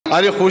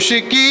अरे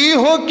खुशकी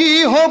हो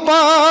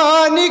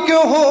पानी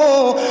क्यों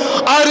हो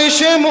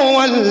अर्श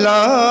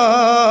मुअल्ला,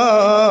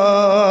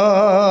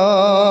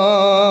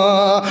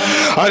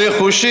 अरे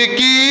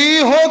खुशकी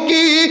हो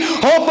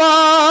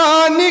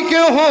पानी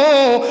क्यों हो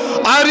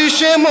अर्श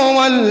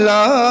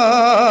मुअल्ला,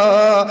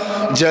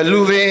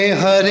 जलवे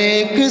हर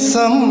एक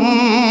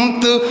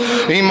समत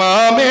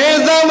इमामे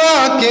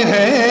ज़मा के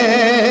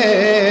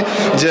हैं,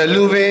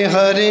 जलवे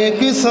हर एक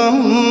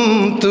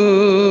समत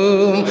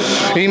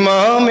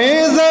इमामे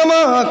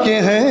ज़मा के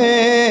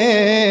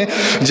हैं,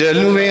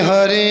 जलवे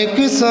हर एक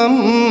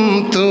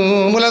समत।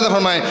 मुलाज़ा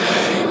फरमाएं,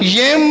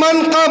 ये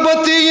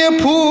मनक़बत ये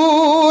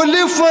फूल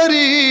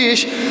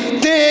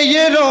फरिश्ते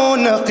ये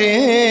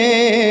रौनक़ें,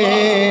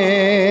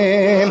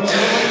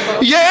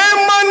 ये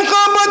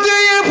मनक़बत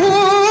ये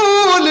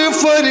फूल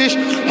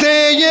फरिश्ते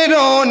ये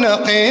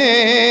रौनक़ें,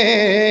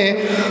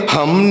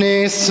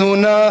 हमने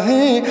सुना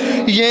है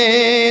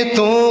ये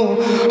तो,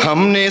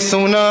 हमने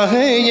सुना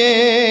है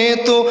ये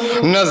तो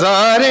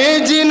नज़ारे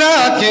जिना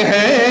के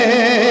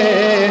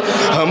हैं,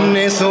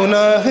 हमने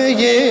सुना है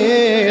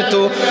ये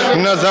तो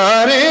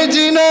नज़ारे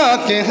जिना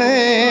के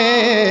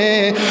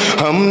हैं,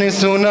 हमने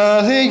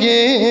सुना है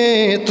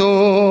ये तो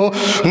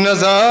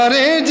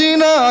नज़ारे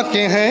जिना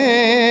के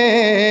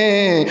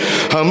हैं,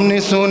 हमने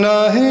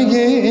सुना है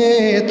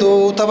ये तो।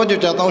 तवज्जो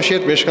चाहता हूँ, शेर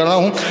पेश कर रहा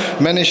हूँ।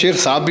 मैंने शेर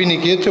साफ भी नहीं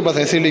किए थे, बस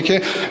ऐसे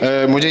लिखे।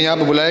 मुझे यहाँ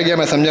पे बुलाया गया,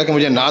 मैं समझा कि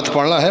मुझे नात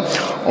पढ़ना है,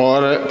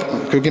 और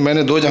क्योंकि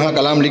मैंने 2 जगह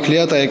कलाम लिख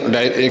लिया था, एक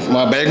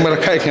बैग में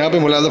रखा है, एक यहाँ पे।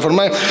 मुलाज़ा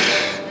फरमाए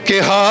कि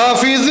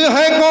हाफिज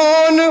है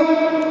कौन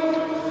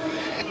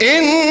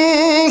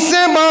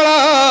इनसे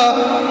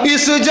बड़ा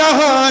इस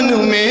जहान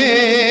में,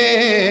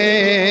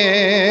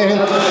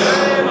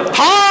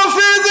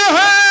 हाफिज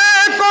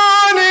है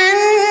कौन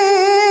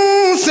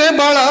इनसे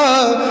बड़ा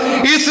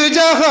इस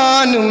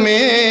जहान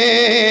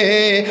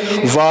में,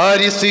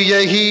 वारिस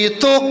यही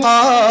तो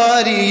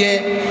क़ारिए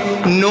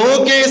नो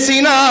के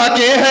सिना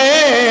के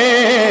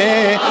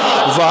हैं,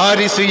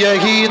 वारिस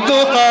यही तो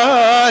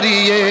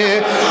क़ारिए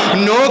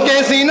नो के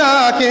सिना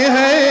के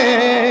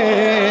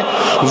हैं,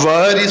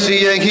 वारिस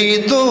यही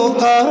तो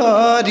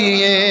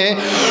क़ारिए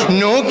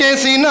नो के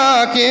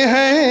सिना के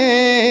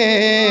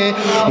हैं,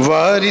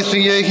 वारिस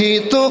यही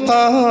तो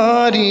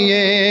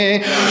क़ारिए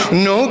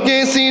नो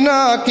के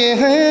सिना के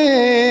हैं।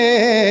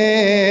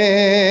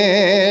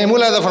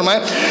 मुलाज़ा फरमाए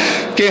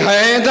कि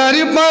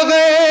हैदर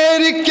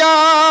बगैर क्या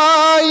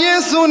ये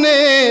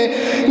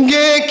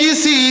सुनेंगे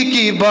किसी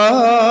की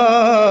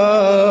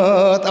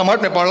बात।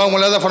 अमहट में पढ़ रहा हूँ,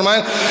 मुलाज़ा फरमाए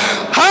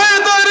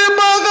हैदर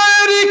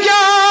बगैर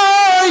क्या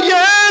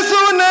ये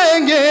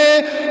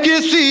सुनेंगे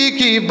किसी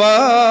की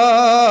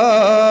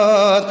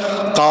बात,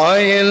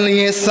 कायल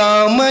ये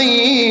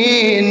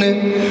सामईन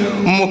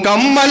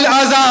मुकम्मल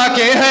अज़ा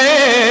के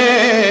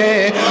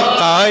हैं,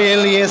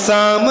 कायल ये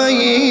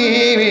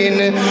सामईन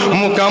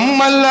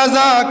मुकम्मल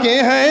अज़ा के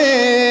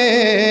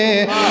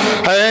हैं,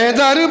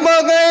 हैदर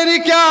बगैर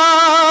क्या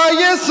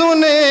ये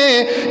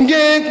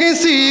सुनेंगे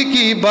किसी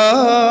की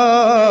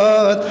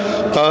बात,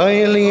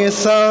 कायल ये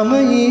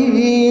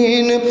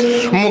सामईन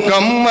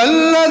मुकम्मल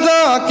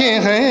अज़ा के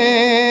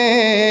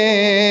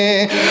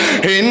हैं।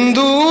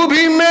 हिंदू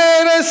भी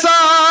मेरे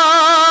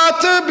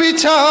साथ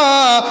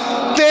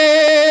बिछाते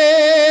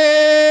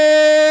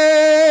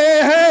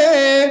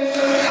हैं,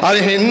 अरे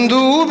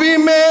हिंदू भी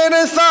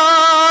मेरे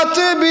साथ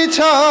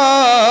बिछाते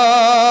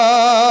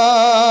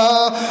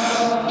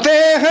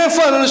हैं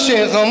फर्श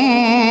गम,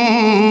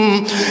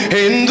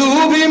 हिंदू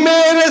भी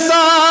मेरे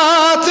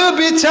साथ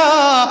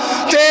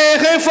बिछाते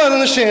हैं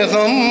फर्श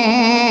गम,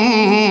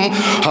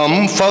 हम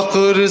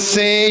फ़ख्र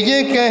से ये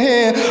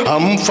कहें,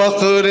 हम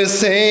फ़ख्र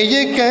से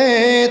ये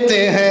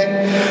कहते हैं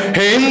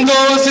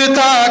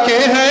हिंदोस्तां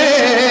के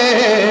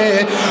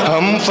हैं,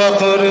 हम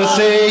फ़ख्र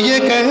से ये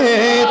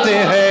कहते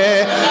हैं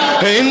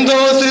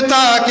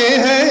हिंदोस्तां के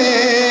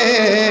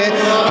हैं,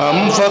 हम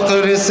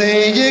फ़ख्र से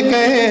ये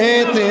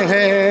कहते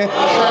हैं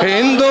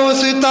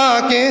हिंदोस्तां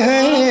के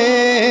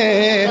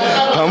हैं,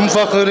 हम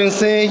फ़ख्र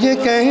से ये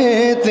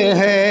कहते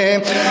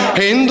हैं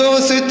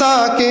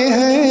हिंदोस्तां के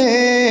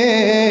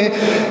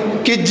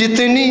हैं, कि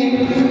जितनी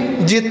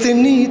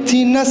जितनी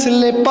थी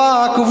नस्ल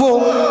पाक वो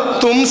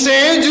तुमसे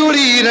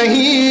जुड़ी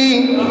रही।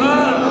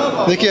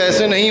 देखिए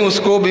ऐसे नहीं,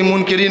 उसको भी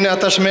मुनकिरीन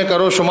आतश में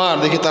करो शुमार।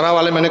 देखिए तरह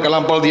वाले मैंने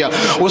कलाम पढ़ दिया,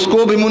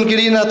 उसको भी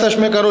मुनकिरीन आतश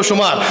में करो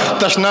शुमार,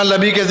 तशना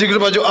लबी के जिक्र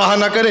पर जो आह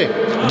ना करे,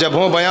 जब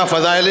हो बयां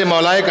फ़ज़ाइल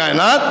मौलाए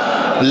कायनात,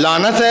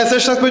 लानत है ऐसे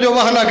शख्स पे जो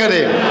वाह ना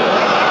करे।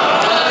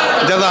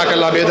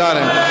 जज़ाकल्लाह, बेदार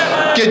हैं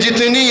कि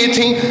जितनी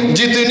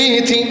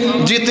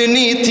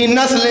थी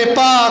नस्ल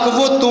पाक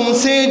वो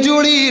तुमसे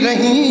जुड़ी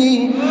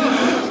रही,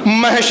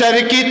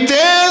 महशर की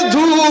तेज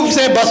धूप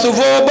से बस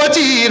वो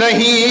बची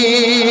रही।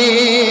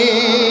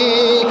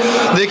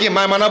 देखिए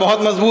मैं माना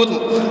बहुत मजबूत,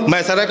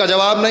 मैसरे का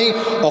जवाब नहीं,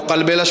 और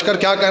क़ल्बे लश्कर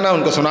क्या कहना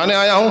उनको सुनाने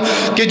आया हूँ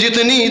कि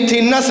जितनी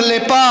थी नस्ल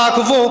पाक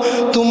वो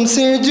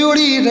तुमसे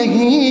जुड़ी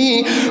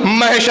रही,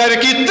 महशर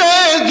की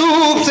तेज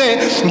धूप से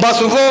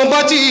बस वो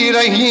बची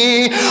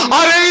रही।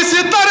 अरे इस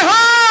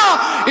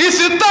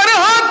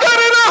तरह कर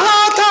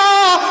रहा था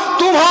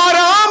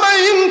तुम्हारा मैं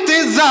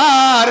इंतजार,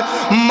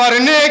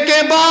 मरने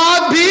के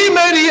बाद भी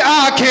मेरी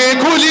आंखें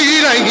खुली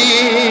रही,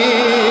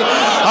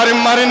 और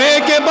मरने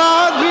के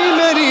बाद भी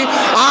मेरी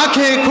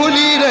आंखें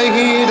खुली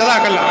रही।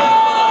 जज़ाकल्लाह,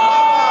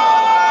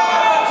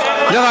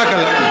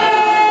 जज़ाकल्लाह,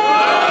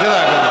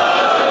 जज़ाकल्लाह,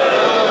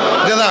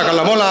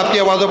 जज़ाकल्लाह। मौला आपकी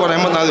आवाज़ों पर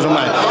रहमत नाज़िल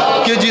फरमाए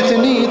कि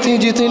जितनी थी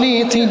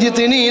जितनी थी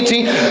जितनी थी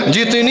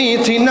जितनी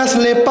थी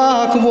नस्ल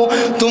पाक वो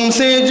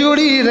तुमसे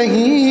जुड़ी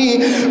रही,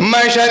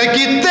 महशर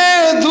की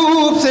तेज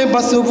धूप से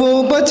बस वो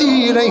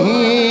बची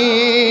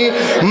रही,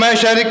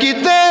 महशर की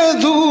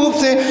तेज धूप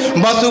से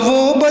बस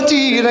वो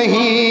बची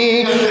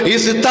रही।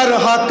 इस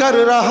तरह कर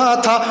रहा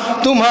था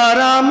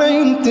तुम्हारा मैं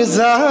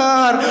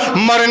इंतजार,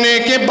 मरने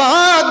के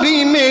बाद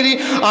भी मेरी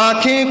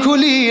आंखें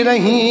खुली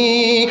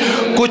रही।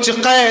 कुछ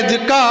कैद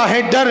का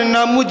है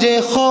डरना मुझे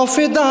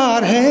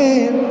खौफदार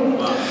है,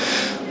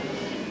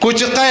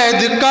 कुछ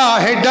कैद का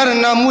है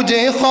डरना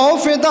मुझे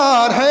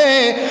खौफदार है,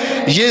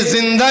 ये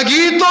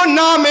जिंदगी तो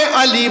नाम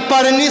अली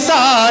पर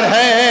निसार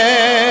है।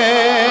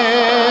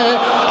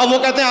 अब वो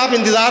कहते हैं आप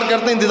इंतज़ार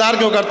करते हैं, इंतज़ार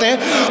क्यों करते हैं?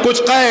 कुछ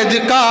कैद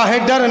का है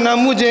डरना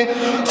मुझे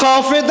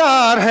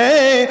खौफदार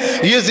है,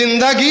 ये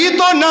जिंदगी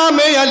तो नाम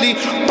अली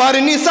पर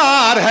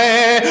निसार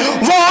है।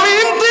 वो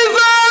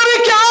इंतज़ार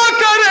क्या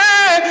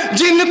करे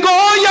जिनको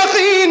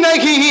यकीन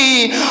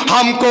नहीं,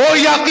 हमको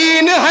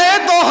यकीन है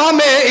तो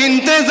हमें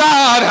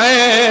इंतज़ार है,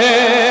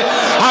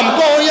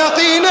 हमको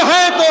यकीन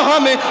है तो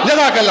हमें,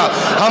 जज़ाकल्लाह,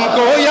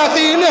 हमको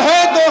यकीन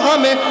है तो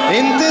हमें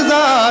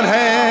इंतज़ार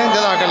है।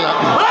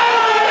 जज़ाकल्लाह।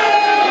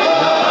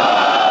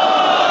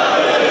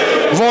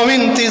 वो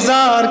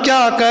इंतज़ार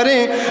क्या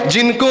करें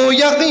जिनको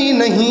यकीन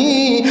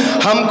नहीं,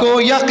 हमको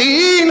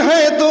यकीन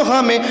है तो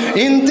हमें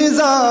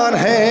इंतज़ार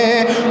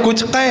है।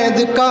 कुछ कैद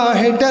का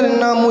है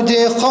डरना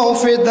मुझे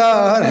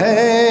खौफदार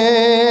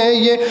है,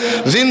 ये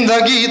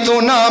जिंदगी तो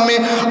नाम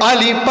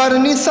अली पर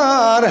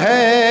निसार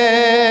है,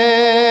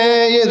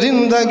 ये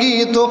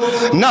जिंदगी तो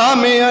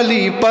नाम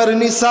अली पर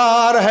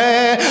निसार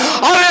है।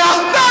 और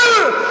अख्तर,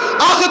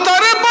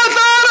 अख्तर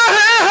बता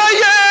रहे हैं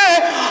ये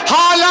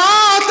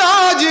हालात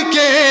आज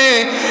के,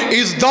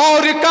 इस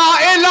दौर का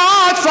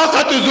इलाज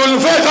फकत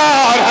जुल्फ़े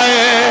ज़ार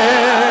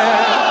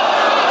है।